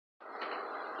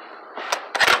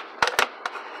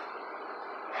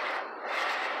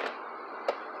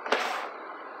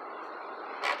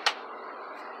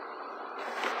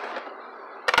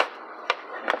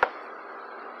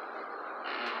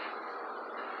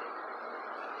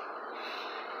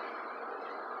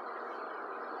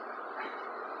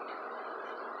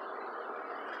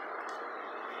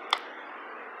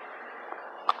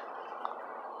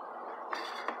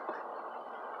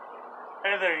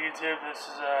Hey there YouTube, this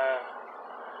is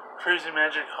Crazy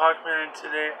Magic Hawkman, and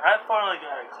today I finally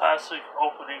got a classic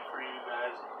opening for you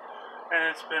guys,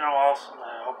 and it's been a while since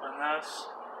I opened this.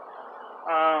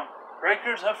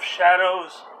 Breakers of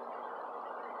Shadows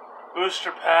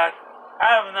Booster Pack.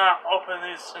 I have not opened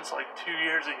these since like 2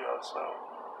 years ago, so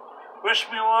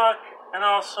wish me luck, and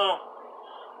also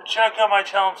check out my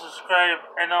channel, subscribe,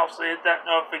 and also hit that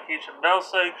notification bell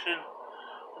section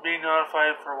to be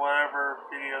notified for whatever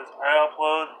videos I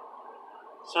upload.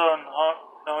 So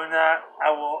knowing that, I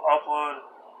will upload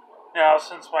now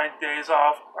since my days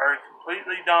off are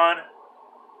completely done.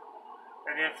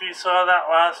 And if you saw that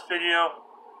last video,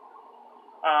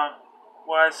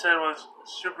 what I said was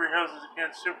superheroes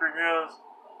against superheroes,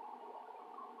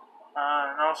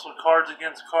 and also cards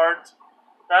against cards.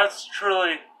 That's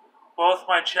truly both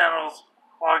my channels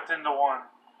locked into one.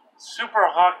 Super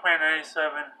Hawkman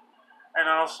 87 and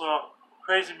also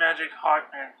Crazy Magic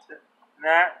Hawkman. And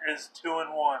that is 2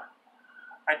 in 1.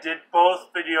 I did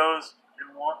both videos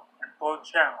in both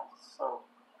channels. So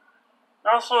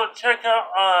also check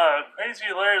out Crazy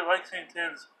Larry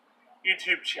Lexington's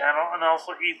YouTube channel and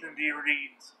also Ethan D.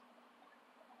 Reed's.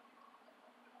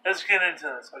 Let's get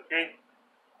into this, okay?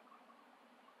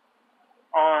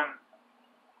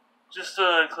 Just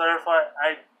to clarify,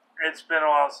 it's been a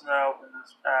while since I opened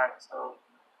this pack, so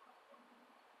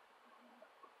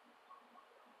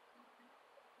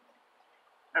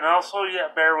and also, yeah,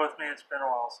 bear with me, it's been a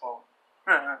while, so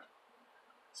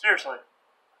seriously,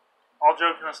 all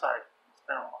joking aside, it's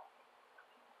been a while.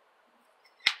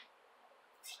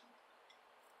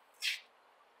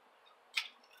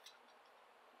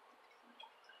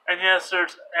 And yes,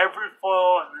 there's every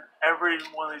foil in every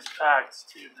one of these packs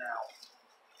too now.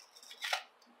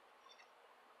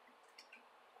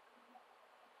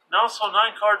 And also 9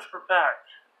 cards per pack.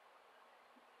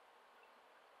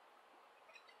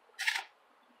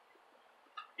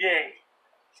 Yay.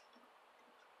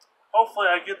 Hopefully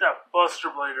I get that Buster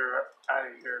Blader out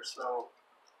of here, so.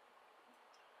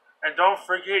 And don't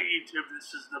forget YouTube,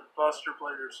 this is the Buster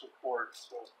Blader support,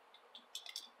 so.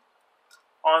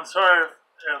 Oh, I'm sorry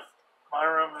if my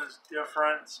room is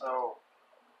different, so.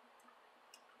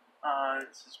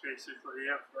 It's just basically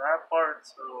it for that part,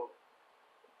 so.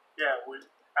 Yeah,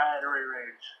 I had to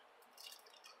rearrange.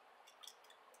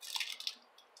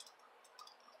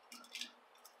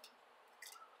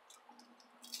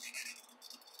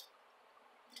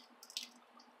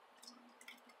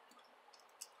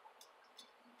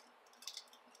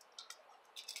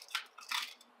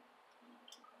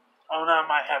 Oh, now I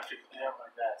might have to clean up my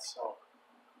desk, so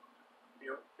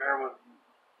bear with me.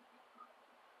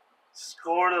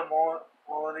 Score the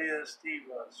Melodia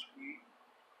Steva, sweet.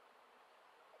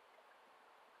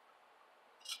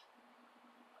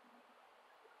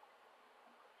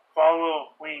 Follow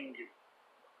Wing.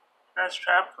 That's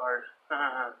trap card.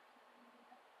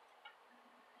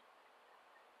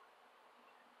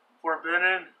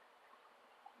 Forbidden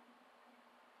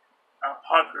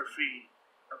Apocrypha.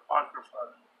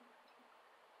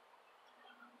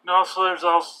 And also, there's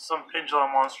also some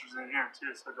Pendulum monsters in here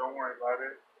too, so don't worry about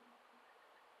it.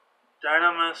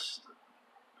 Dynamis,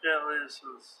 Pegasus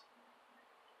is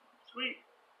sweet.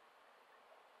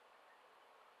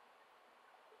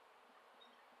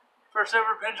 First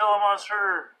ever Pendulum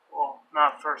monster. Well,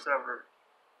 not first ever.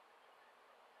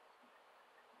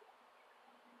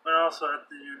 But also at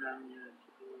the end.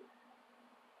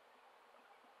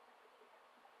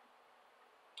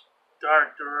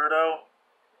 Dark Dorado.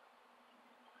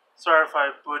 Sorry if I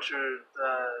butchered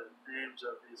the names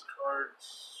of these cards.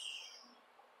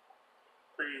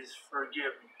 Please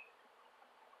forgive me.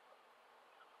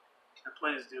 And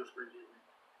please do forgive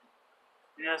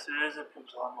me. Yes, it is a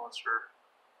Pendulum monster.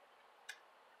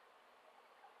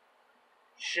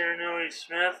 Shiranui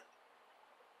Smith.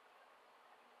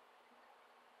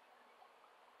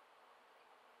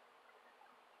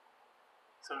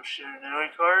 Some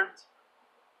Shiranui cards.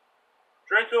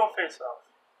 Draco Face-Off.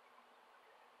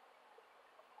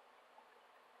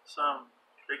 Some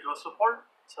Draco support.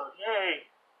 So yay!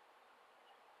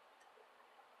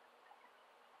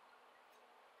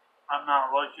 I'm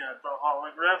not looking at the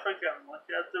holographic, I'm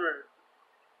looking at the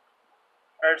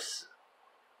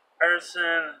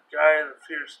Arson, Gaia the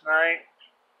Fierce Knight.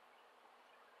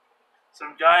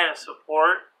 Some Gaia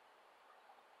support.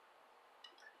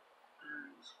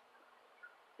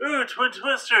 Ooh, Twin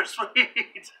Twister,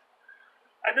 sweet!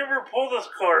 I never pulled this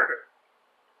card.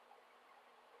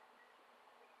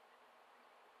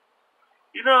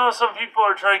 You know, some people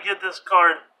are trying to get this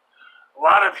card. A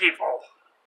lot of people.